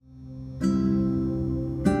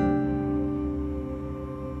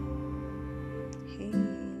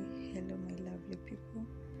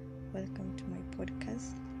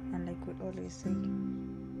always say,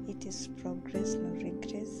 it is progress, no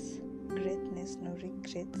regrets, greatness, no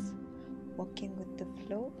regrets, walking with the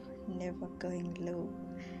flow, never going low.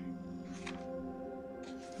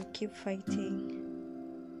 We keep fighting,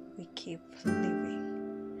 we keep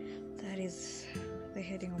living. That is the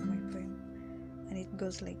heading of my poem, and it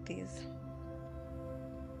goes like this.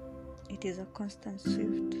 It is a constant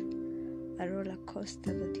swift, a roller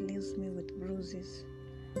coaster that leaves me with bruises.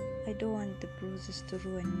 I don't want the bruises to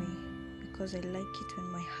ruin me, because I like it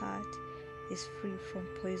when my heart is free from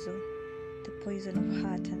poison, the poison of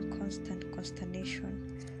hurt and constant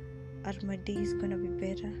consternation. Are my days gonna be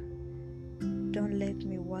better? Don't let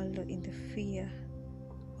me wallow in the fear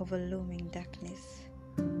of a looming darkness,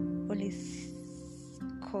 only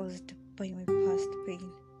caused by my past pain.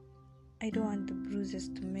 I don't want the bruises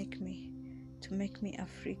to make me a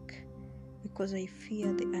freak, because I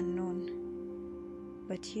fear the unknown.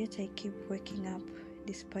 But yet I keep waking up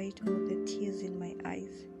despite all the tears in my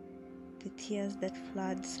eyes, the tears that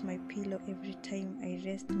floods my pillow every time I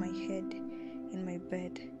rest my head in my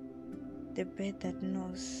bed, the bed that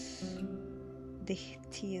knows the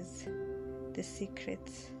tears, the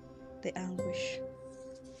secrets, the anguish.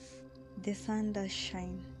 The sun does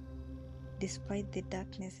shine despite the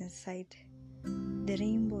darkness inside. The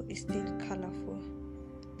rainbow is still colorful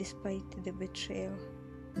despite the betrayal.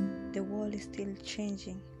 The world is still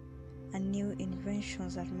changing, and new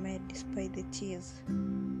inventions are made despite the tears.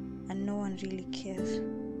 And no one really cares,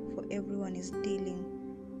 for everyone is dealing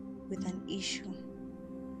with an issue.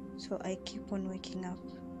 So I keep on waking up,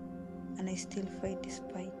 and I still fight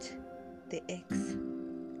despite the aches.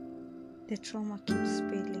 The trauma keeps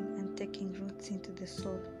spilling and taking roots into the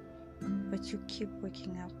soul, but you keep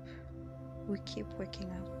waking up. We keep waking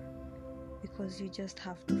up, because you just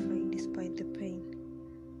have to fight despite the pain.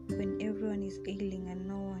 When everyone is ailing and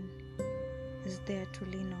no one is there to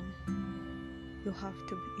lean on, you have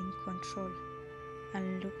to be in control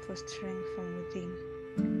and look for strength from within,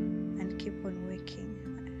 and keep on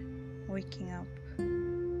waking up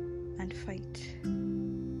and fight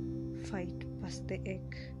past the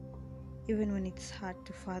ache. Even when it's hard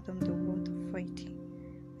to fathom the worth of fighting,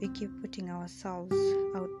 we keep putting ourselves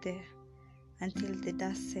out there. Until the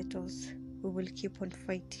dust settles, we will keep on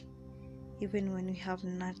fighting, even when we have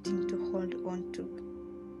nothing to hold on to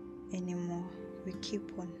anymore. We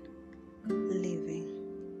keep on living.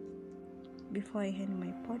 Before I end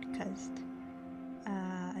my podcast,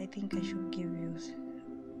 I think I should give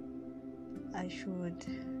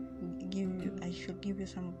you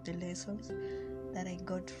some of the lessons that I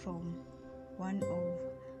got from one of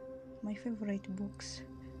my favorite books,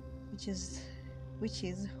 which is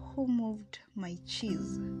Who Moved My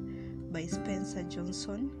Cheese by Spencer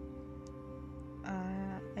Johnson.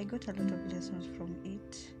 I got a lot of lessons from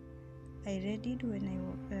it. I read it when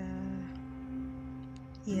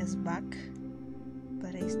years back,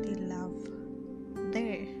 but I still love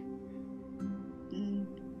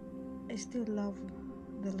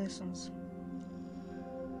the lessons.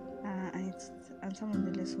 And some of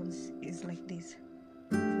the lessons is like this.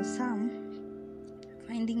 For some,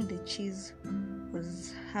 finding the cheese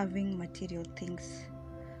was having material things.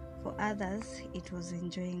 For others, it was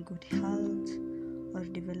enjoying good health or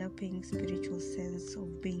developing spiritual sense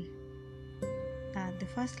of being. The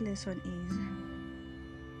first lesson is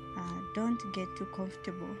don't get too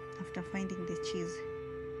comfortable after finding the cheese.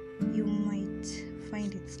 You might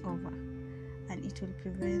find it's over, and it will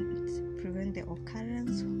prevent the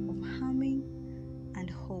occurrence of harming and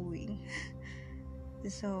hoeing.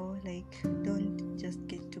 So don't just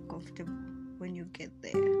get too comfortable when you get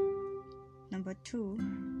there. Number 2,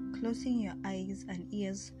 closing your eyes and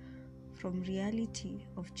ears from reality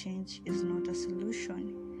of change is not a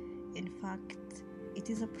solution. In fact, it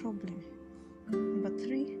is a problem. Number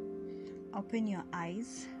 3, open your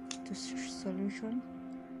eyes to solution.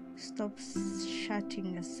 Stop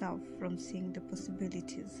shutting yourself from seeing the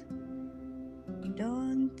possibilities.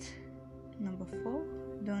 Number 4,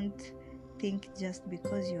 don't think just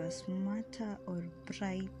because you are smarter or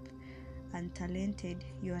bright and talented,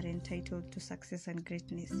 you are entitled to success and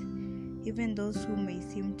greatness. Even those who may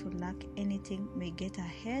seem to lack anything may get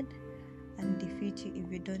ahead and defeat you if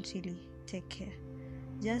you don't really take care.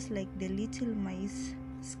 Just like the little mice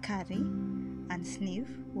Scurry and Sniff,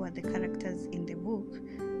 who are the characters in the book,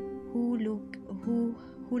 who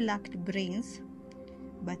lacked brains,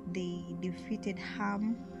 but they defeated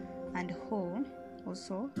Ham and Ho,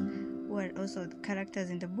 who are also the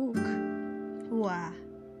characters in the book, who are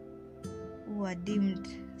deemed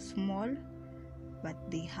small, but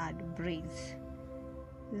they had brains.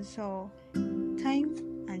 So time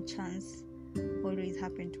and chance always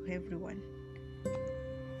happen to everyone.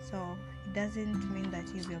 So it doesn't mean that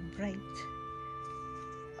if you're bright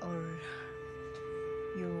or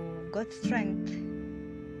you got strength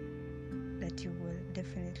that you will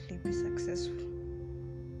definitely be successful.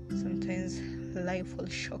 Sometimes life will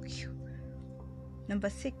shock you. Number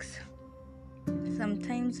 6,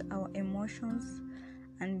 sometimes our emotions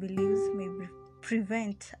and beliefs may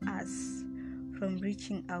prevent us from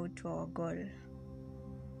reaching out to our goal,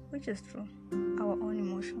 which is true. Our own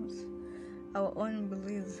emotions, our own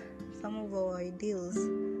beliefs, some of our ideals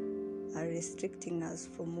are restricting us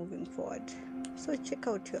from moving forward. So check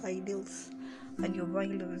out your ideals and your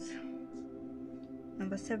values.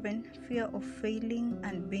 Number 7, fear of failing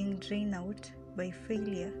and being drained out by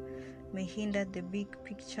failure may hinder the big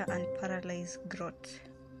picture and paralyze growth.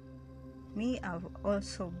 Me, I've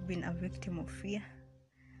also been a victim of fear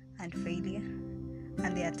and failure,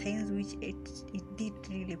 and there are times which it did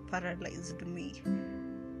really paralyze me.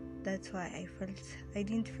 That's why I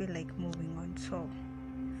didn't feel like moving on. So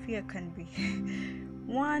fear can be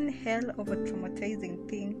one hell of a traumatizing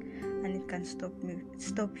thing, and it can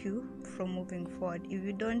stop you from moving forward. If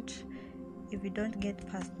you don't get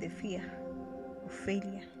past the fear of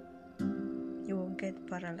failure, you will get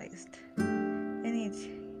paralyzed. And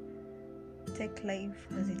take life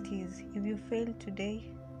as it is. If you fail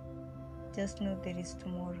today, just know there is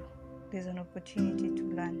tomorrow. There's an opportunity to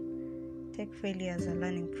learn. Take failure as a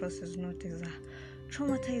learning process, not as a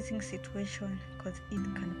traumatizing situation, because it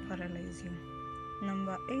can paralyze you.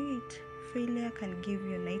 Number 8, failure can give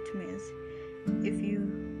you nightmares if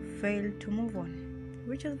you fail to move on,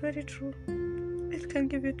 which is very true. It can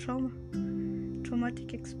give you trauma.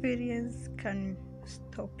 Traumatic experience can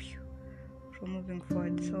stop you from moving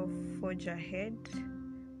forward. So forge ahead.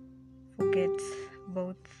 Forget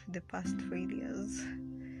about the past failures,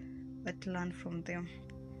 but learn from them.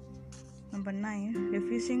 Number 9,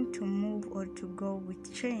 refusing to move or to go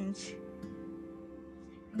with change.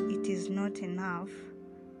 It is not enough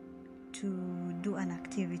to do an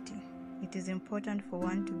activity. It is important for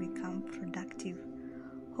one to become productive.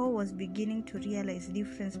 Ho was beginning to realize the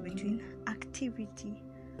difference between activity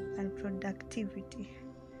and productivity.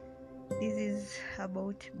 This is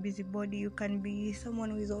about busybody. You can be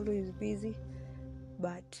someone who is always busy,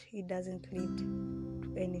 but it doesn't lead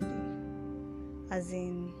to anything. As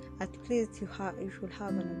in, at least you should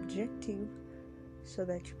have an objective so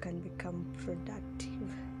that you can become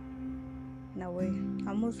productive. In a way,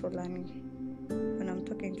 I'm also learning. When I'm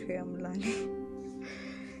talking to you, I'm learning.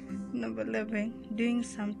 Number 11, doing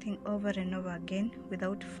something over and over again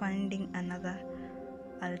without finding another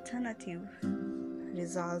alternative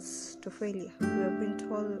results to failure. We have been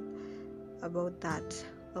told about that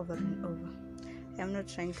over and over. I am not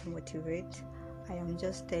trying to motivate. I am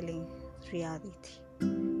just telling reality.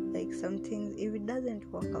 Like some things, if it doesn't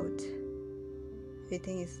work out, I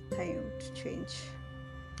think it's time to change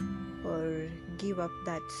or give up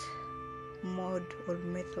that mode or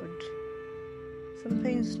method.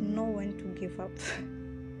 Sometimes know when to give up.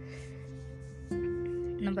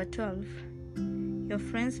 Number 12, your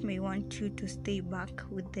friends may want you to stay back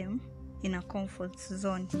with them in a comfort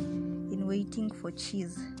zone in waiting for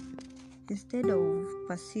cheese instead of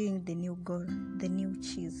pursuing the new goal, the new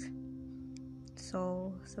cheese.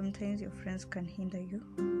 So sometimes your friends can hinder you,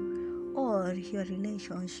 or your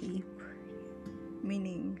relationship,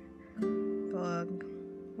 meaning your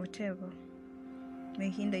whatever, may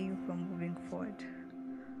hinder you from moving forward.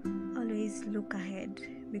 Always look ahead,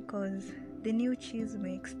 because the new cheese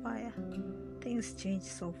may expire. Things change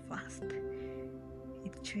so fast.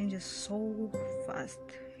 It changes so fast.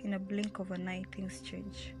 In a blink of an eye, things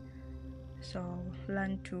change. So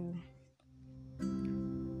learn to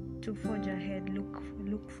forge ahead,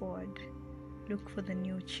 look forward, look for the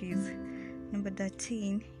new cheese. Number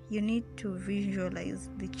 13, you need to visualize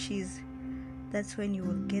the cheese. That's when you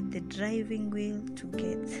will get the driving wheel to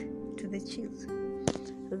get to the cheese.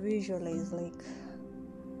 Visualize, like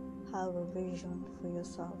have a vision for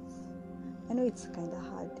yourself. I know it's kind of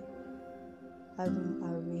hard having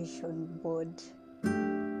a vision board.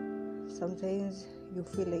 Sometimes you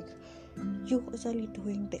feel like you're actually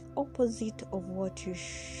doing the opposite of what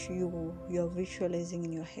you're visualizing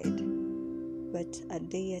in your head. But a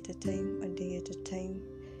day at a time,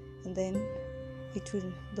 and then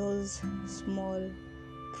those small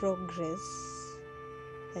progress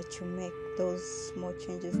that you make, those small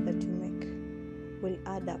changes that you make will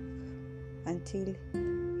add up until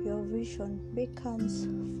your vision becomes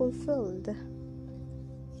fulfilled.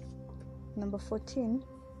 Number 14,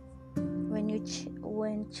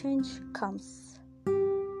 when change comes,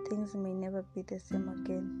 things may never be the same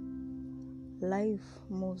again. Life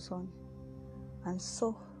moves on, and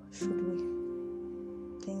so should we.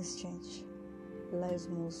 things change. Lives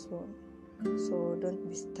move slow, so don't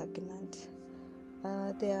be stagnant.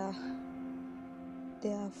 There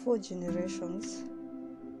are 4 generations.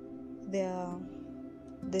 There are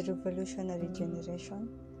the revolutionary generation,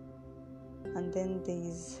 and then there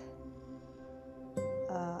is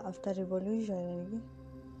after revolutionary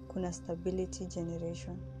kuna stability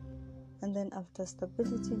generation, and then after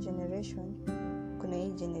stability generation kuna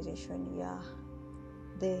hii generation ya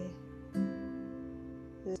the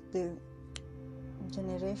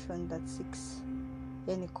generation that seeks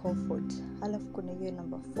yani comfort. Alafu kuna hiyo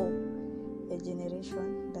number 4, a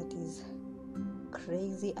generation that is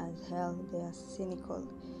crazy as hell. They are cynical,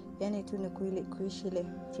 yani tu ni kuishi ile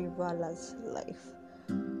frivolous life.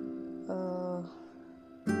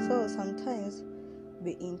 So sometimes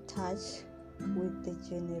be in touch with the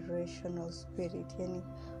generational spirit, yani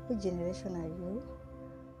what generation are you,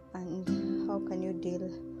 and how can you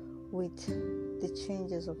deal with the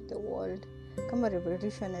changes of the world. Kama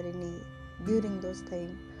revolutionary ni during those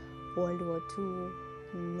time, World War II,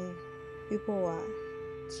 people were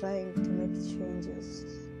trying to make changes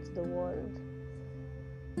to the world.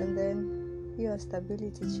 And then your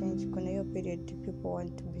stability change, kuna hiyo period people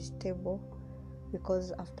want to be stable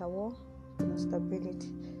because after war kuna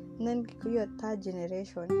stability. And then your third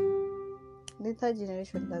generation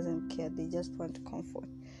doesn't care, they just want comfort.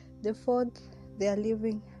 The fourth, they are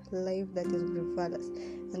living life that is frivolous,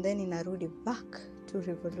 and then inarudi back to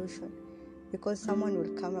revolution because someone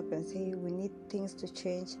will come up and say we need things to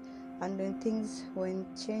change. And when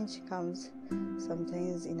change comes,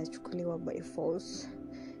 sometimes inachukuliwa by force.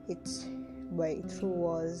 It's through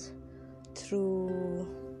wars, through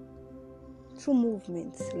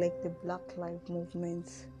movements like the Black Lives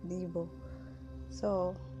movements, Libo.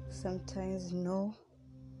 So sometimes know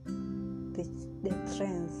the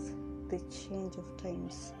trends, the change of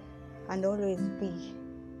times, and always be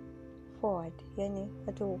forward. Yani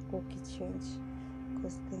hata ukichange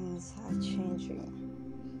because things are changing.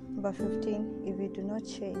 Number 15, if you do not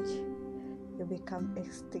change, you become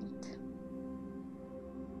extinct.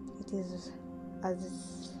 It is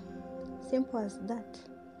as simple as that.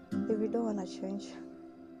 If you don't want to change,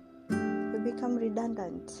 you become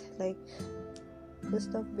redundant, like you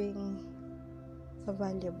stop being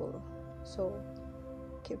valuable. So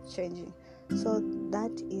keep changing. So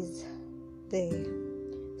that is the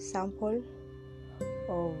sample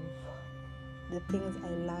of the things I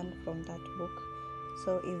learned from that book.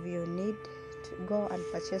 So if you need to go and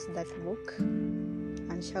purchase that book,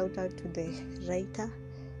 and shout out to the writer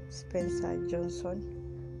Spencer Johnson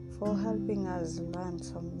for helping us learn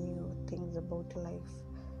some new things about life.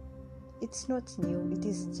 It's not new, it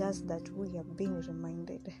is just that we are being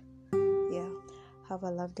reminded. Yeah, have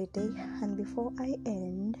a lovely day. And before I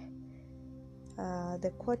end,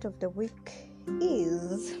 the quote of the week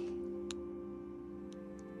is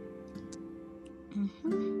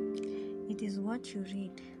it is what you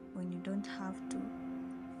read when you don't have to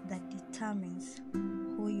that determines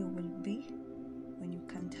who you will be when you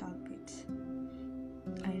can't help it.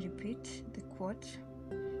 I repeat the quote.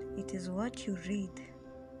 It is what you read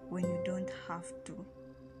when you don't have to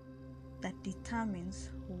that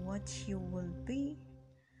determines what you will be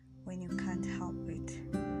when you can't help it.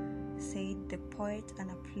 Said the poet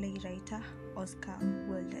and a playwright Oscar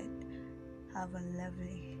Wilde. Have a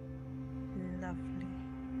lovely, lovely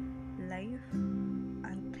life,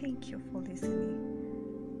 and thank you for listening.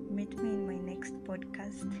 Meet me in my next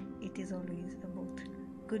podcast. It is always about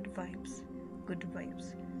good vibes, good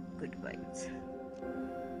vibes, good vibes.